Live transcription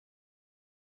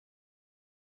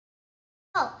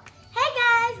Oh, hey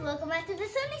guys, welcome back to the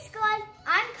Sunny Squad.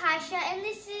 I'm Kaisha and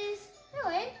this is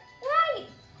Helen. Right,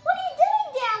 what are you doing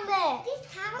down there? This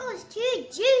carrot is too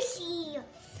juicy.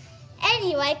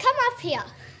 Anyway, come up here.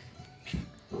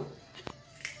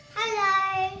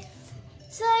 Hello.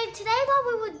 So today while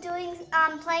we were doing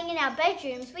playing in our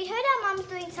bedrooms, we heard our mum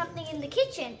doing something in the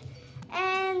kitchen.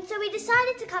 And so we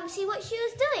decided to come see what she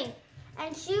was doing.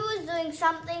 And she was doing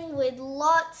something with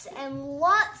lots and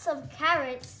lots of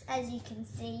carrots, as you can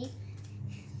see.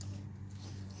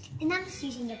 And I'm just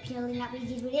using the peeling that we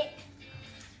did with it.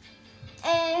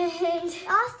 And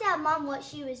asked our mum what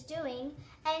she was doing,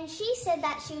 and she said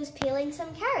that she was peeling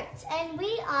some carrots, and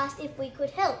we asked if we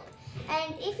could help.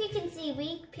 And if you can see,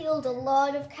 we peeled a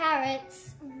lot of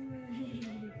carrots.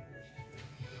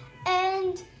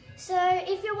 And so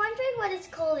if you're wondering what it's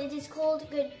called,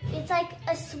 it's like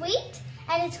a sweet,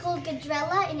 and it's called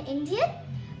gajrela in Indian,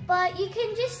 but you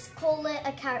can just call it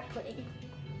a carrot pudding.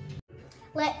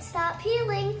 Let's start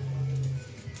peeling.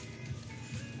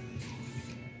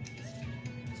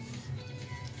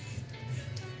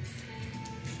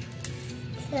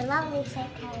 It's a lovely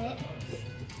shaped carrot.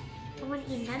 I want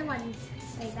to eat another one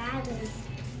so badly.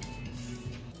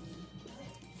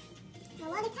 A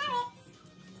lot of carrots.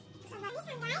 So about this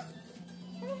one, guys.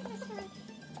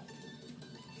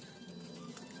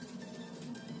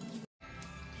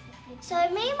 So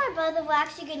me and my brother were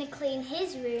actually going to clean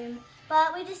his room,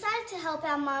 but we decided to help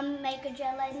our mum make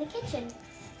gajrela in the kitchen.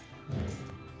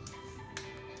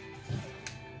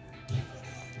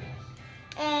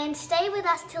 And stay with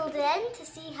us till the end to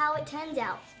see how it turns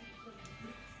out.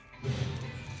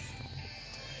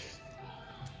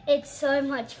 It's so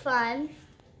much fun.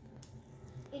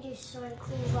 It is so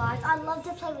cool, guys. I love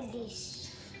to play with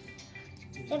this.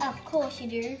 Of course you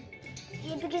do.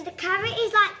 Yeah, because the carrot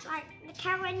is like the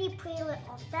carrot, when you peel it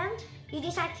off them, you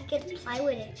just have to get to play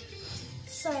with it.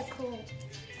 So cool.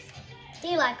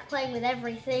 You like playing with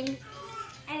everything.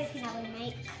 Everything that we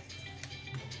make.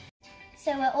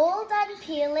 So we're all done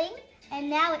peeling, and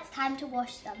now it's time to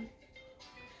wash them.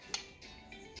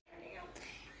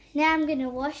 Now I'm going to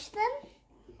wash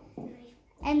them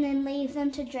and then leave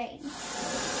them to drain. Now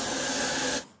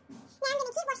I'm going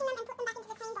to keep washing them and put them back into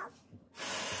the clean bowl.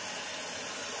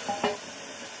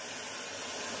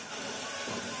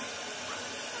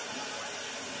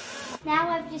 Now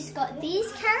I've just got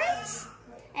these carrots,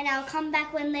 and I'll come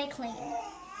back when they're clean.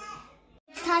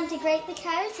 It's time to grate the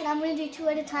carrots, and I'm going to do 2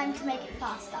 at a time to make it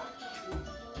faster.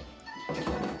 I'm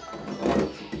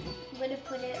going to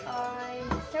put it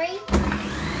on 3.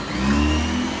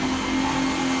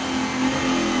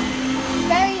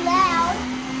 Very loud.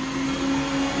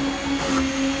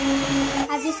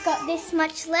 I've just got this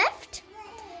much left,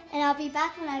 and I'll be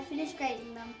back when I finish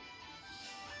grating them.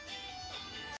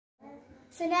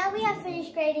 So now we have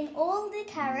finished grating all the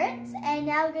carrots, and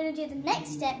now we're going to do the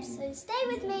next step, so stay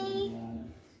with me.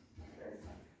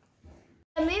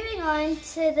 So moving on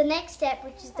to the next step,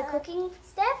 which is the cooking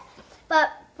step,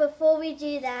 but before we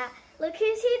do that, look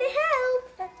who's here to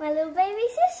help, my little baby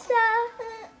sister.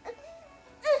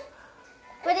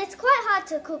 But it's quite hard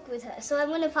to cook with her, so I'm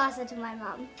going to pass her to my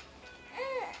mum.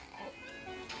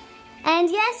 And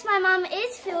yes, my mum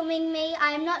is filming me.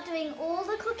 I am not doing all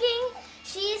the cooking.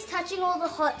 She is touching all the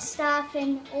hot stuff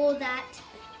and all that.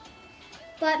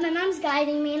 But my mum's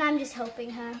guiding me and I'm just helping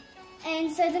her.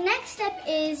 And so the next step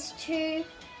is to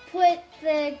put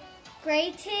the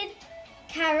grated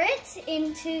carrots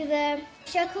into the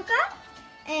pressure cooker.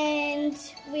 And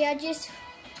we are just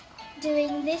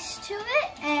doing this to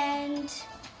it and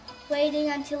waiting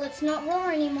until it's not raw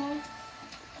anymore.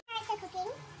 Carrots are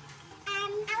cooking.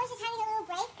 I was just having a little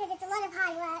break because it's a lot of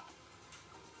hard work.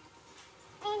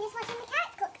 And just watching the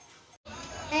carrots cook.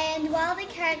 And while the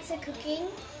carrots are cooking,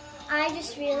 I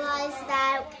just realised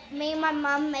that me and my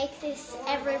mum make this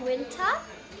every winter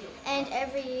and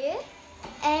every year.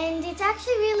 And it's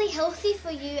actually really healthy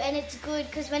for you, and it's good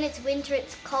because when it's winter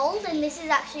it's cold, and this is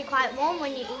actually quite warm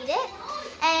when you eat it.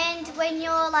 And when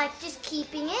you're like just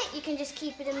keeping it, you can just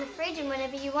keep it in the fridge, and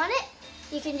whenever you want it,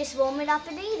 you can just warm it up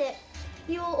and eat it.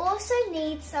 You will also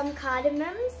need some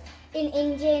cardamoms. In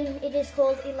Indian it is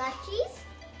called ilachis.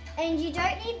 And you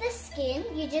don't need the skin,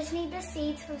 you just need the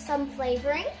seeds for some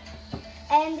flavouring.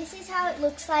 And this is how it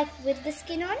looks like with the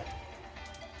skin on.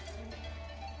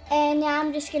 And now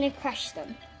I'm just going to crush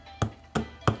them.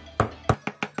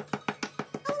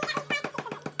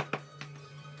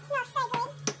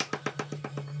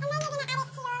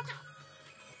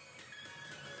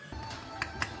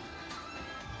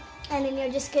 And then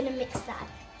you're just going to mix that.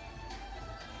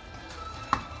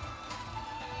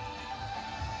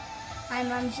 My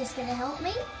mum's just going to help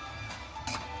me.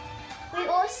 We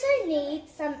also need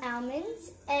some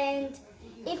almonds, and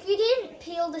if you didn't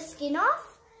peel the skin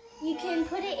off, you can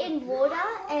put it in water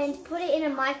and put it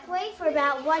in a microwave for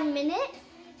about 1 minute,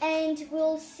 and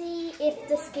we'll see if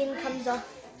the skin comes off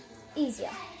easier.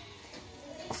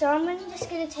 So I'm just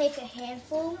going to take a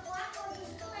handful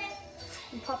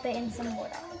and pop it in some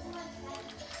water.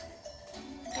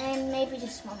 And maybe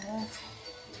just one more.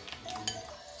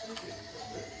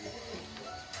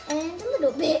 And a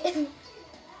little bit.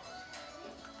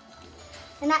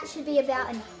 And that should be about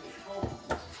enough.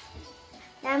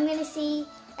 Now I'm going to see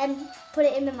and put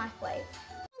it in the microwave.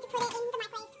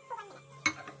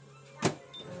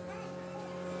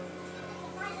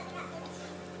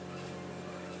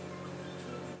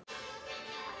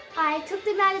 I took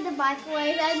them out of the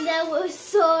microwave and they were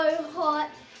so hot,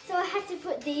 so I had to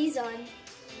put these on.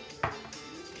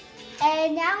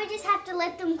 And now we just have to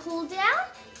let them cool down,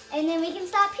 and then we can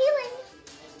start peeling.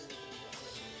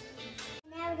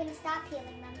 Now we're going to start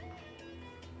peeling them.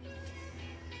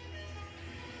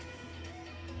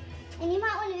 And you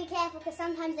might want to be careful because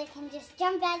sometimes they can just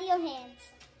jump out of your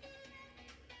hands.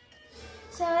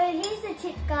 So here's the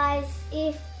tip, guys.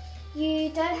 If you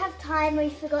don't have time or you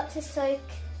forgot to soak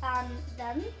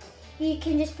them, you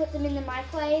can just put them in the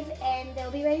microwave and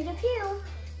they'll be ready to peel.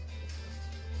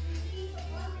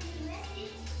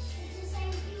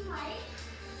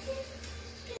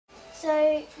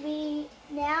 So we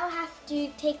now have to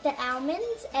take the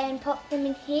almonds and pop them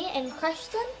in here and crush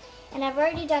them. And I've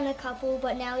already done a couple,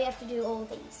 but now we have to do all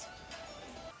these.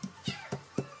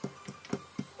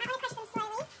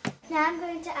 Now I'm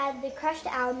going to add the crushed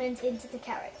almonds into the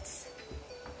carrots.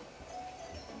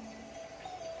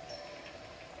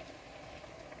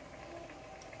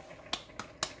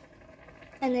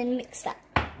 And then mix that.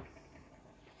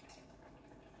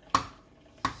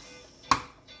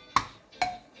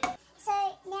 So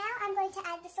now I'm going to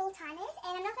add the sultanas,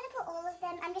 and I'm not going to put all of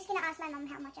them. I'm just going to ask my mum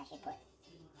how much I should put.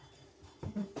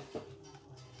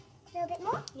 A little bit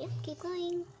more? Yep, keep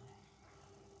going.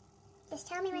 Just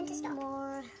tell me when to stop.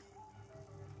 More.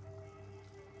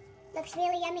 Looks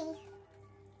really yummy.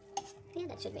 Yeah,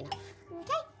 that should be enough.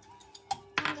 Okay.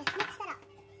 And just mix that up.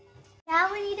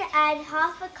 Now we need to add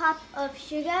half a cup of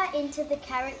sugar into the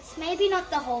carrots. Maybe not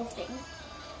the whole thing.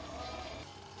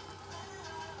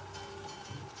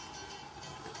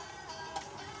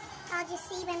 I'll just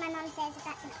see when my mum says if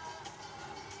that's enough.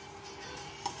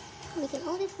 We can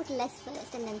always put less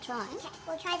first and then try. Okay,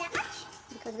 we'll try that much.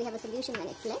 Because we have a solution when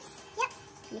it's less. Yep.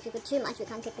 And if you put too much, we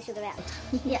can't take the sugar out.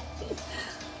 Yeah.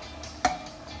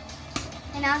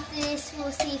 And after this,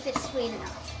 we'll see if it's sweet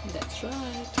enough. That's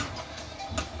right.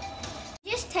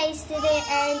 Just tasted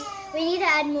it, and we need to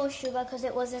add more sugar because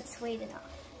it wasn't sweet enough.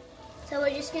 So we're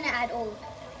just going to add all of it.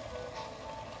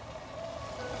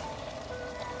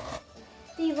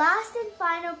 The last and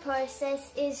final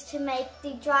process is to make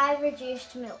the dry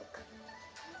reduced milk.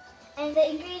 And the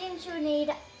ingredients you'll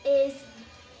need is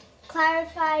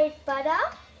clarified butter,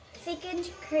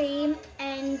 thickened cream,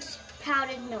 and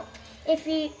powdered milk.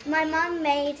 My mum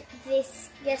made this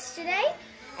yesterday,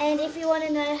 and if you want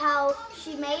to know how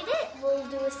she made it, we'll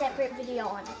do a separate video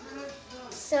on it.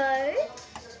 So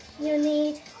you'll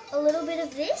need a little bit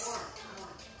of this.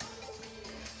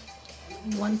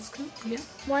 1 scoop, yeah.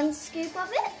 1 scoop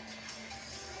of it.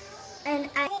 And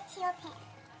add Add it to your pan.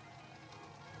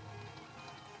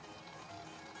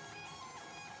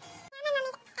 Now my mum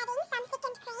is adding some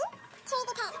thickened cream to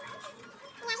the pan.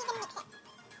 Now she's going to mix it.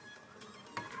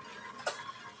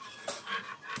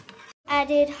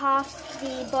 added half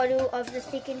the bottle of the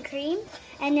thickened cream,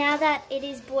 and now that it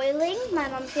is boiling, my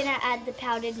mum's gonna add the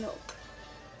powdered milk.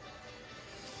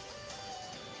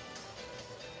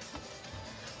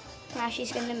 Now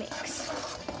she's gonna mix.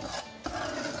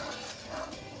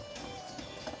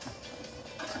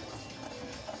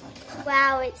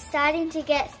 Wow, it's starting to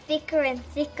get thicker and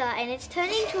thicker, and it's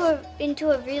turning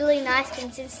into a really nice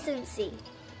consistency.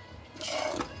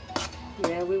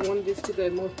 Yeah, we want this to go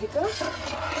more thicker.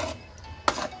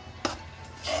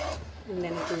 And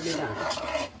then it will be done.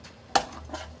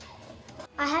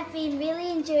 I have been really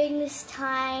enjoying this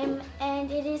time, and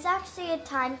it is actually a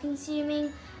time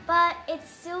consuming, but it's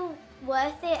still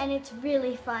worth it and it's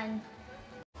really fun.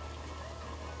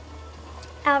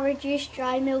 Our reduced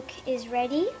dry milk is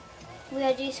ready. We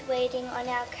are just waiting on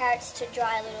our carrots to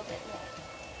dry a little bit more.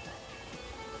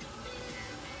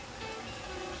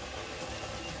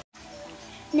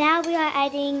 Now we are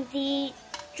adding the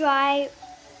dry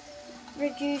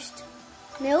reduced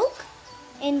milk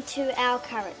into our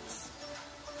carrots.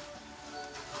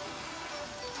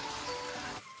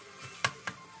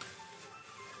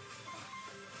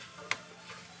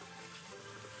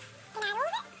 Can I add all of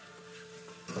it?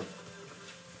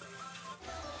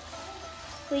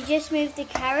 We just moved the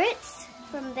carrots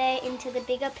from there into the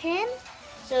bigger pan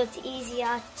so it's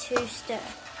easier to stir.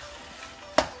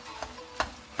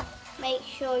 Make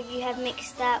sure you have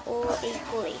mixed that all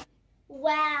equally.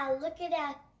 Wow, look at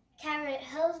our carrot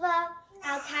halwa,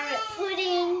 our carrot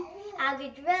pudding, our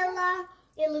gajrela.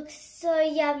 It looks so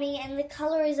yummy and the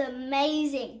colour is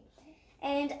amazing.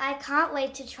 And I can't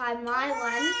wait to try my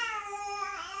one.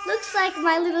 Looks like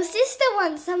my little sister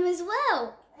wants some as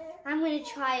well. I'm going to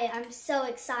try it. I'm so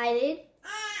excited.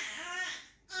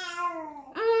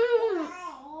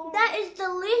 That is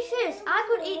delicious. I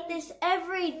could eat this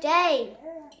every day.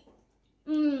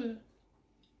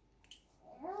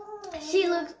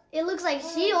 It looks like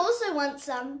she also wants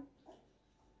some.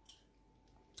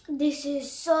 This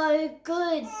is so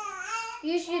good.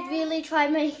 You should really try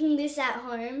making this at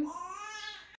home.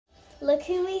 Look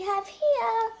who we have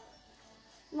here.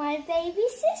 My baby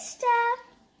sister.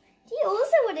 Do you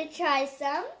also want to try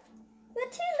some? You're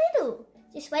too little.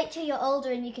 Just wait till you're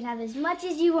older and you can have as much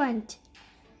as you want.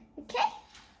 Okay?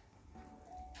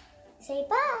 Say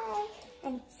bye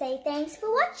and say thanks for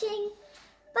watching.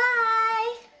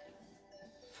 Bye.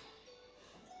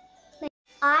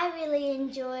 I really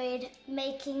enjoyed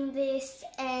making this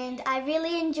and I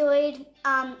really enjoyed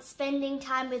spending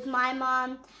time with my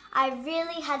mom. I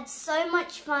really had so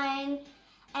much fun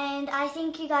and I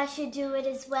think you guys should do it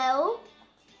as well.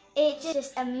 It's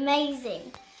just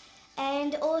amazing.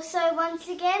 And also once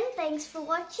again, thanks for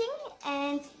watching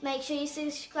and make sure you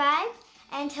subscribe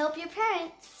and help your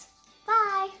parents.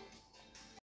 Bye.